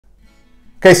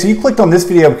Okay, so you clicked on this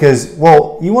video because,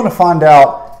 well, you want to find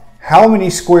out how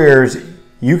many squares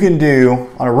you can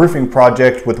do on a roofing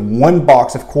project with one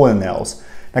box of coil nails.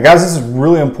 Now guys, this is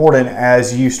really important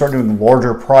as you start doing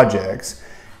larger projects.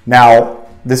 Now,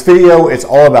 this video, it's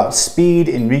all about speed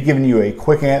and me giving you a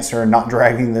quick answer and not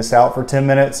dragging this out for 10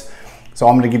 minutes. So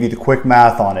I'm going to give you the quick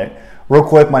math on it. Real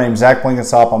quick, my name is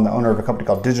Blenkinsopp. I'm the owner of a company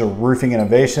called Digital Roofing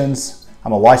Innovations.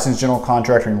 I'm a licensed general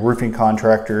contractor and roofing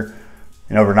contractor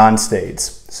in over 9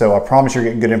 states. So I promise you're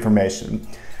getting good information.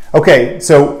 Okay,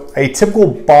 so a typical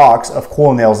box of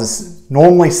coil nails is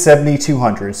normally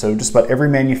 7,200. So just about every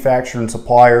manufacturer and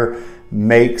supplier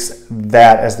makes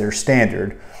that as their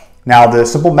standard. Now the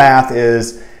simple math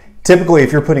is typically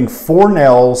if you're putting 4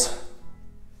 nails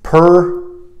per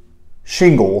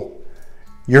shingle,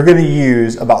 you're going to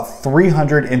use about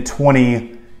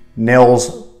 320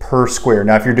 nails per square.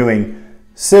 Now if you're doing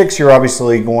 6, you're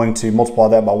obviously going to multiply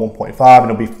that by 1.5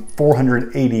 and it'll be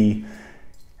 480.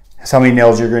 That's how many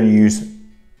nails you're going to use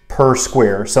per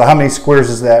square. So how many squares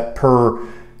is that per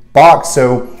box?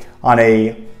 So on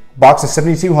a box of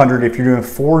 7,200, if you're doing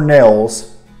 4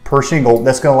 nails per shingle,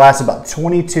 that's going to last about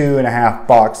 22.5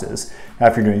 boxes. Now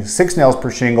if you're doing 6 nails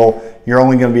per shingle, you're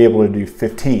only going to be able to do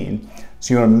 15.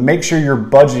 So you want to make sure you're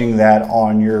budgeting that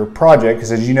on your project,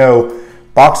 because as you know,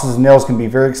 boxes of nails can be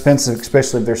very expensive,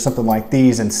 especially if there's something like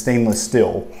these in stainless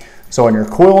steel. So on your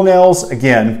coil nails,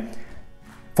 again,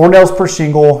 4 nails per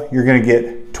shingle, you're going to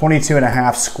get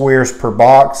 22.5 squares per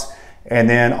box. And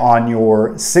then on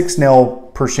your 6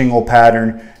 nail per shingle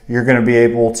pattern, you're going to be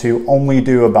able to only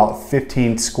do about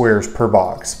 15 squares per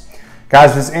box. Guys,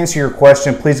 if this answers your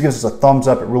question, please give us a thumbs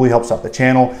up. It really helps out the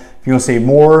channel. If you want to see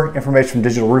more information from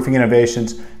Digital Roofing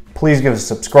Innovations, please give us a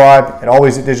subscribe. And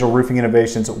always at Digital Roofing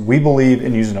Innovations, we believe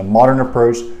in using a modern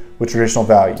approach with traditional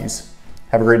values.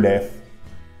 Have a great day.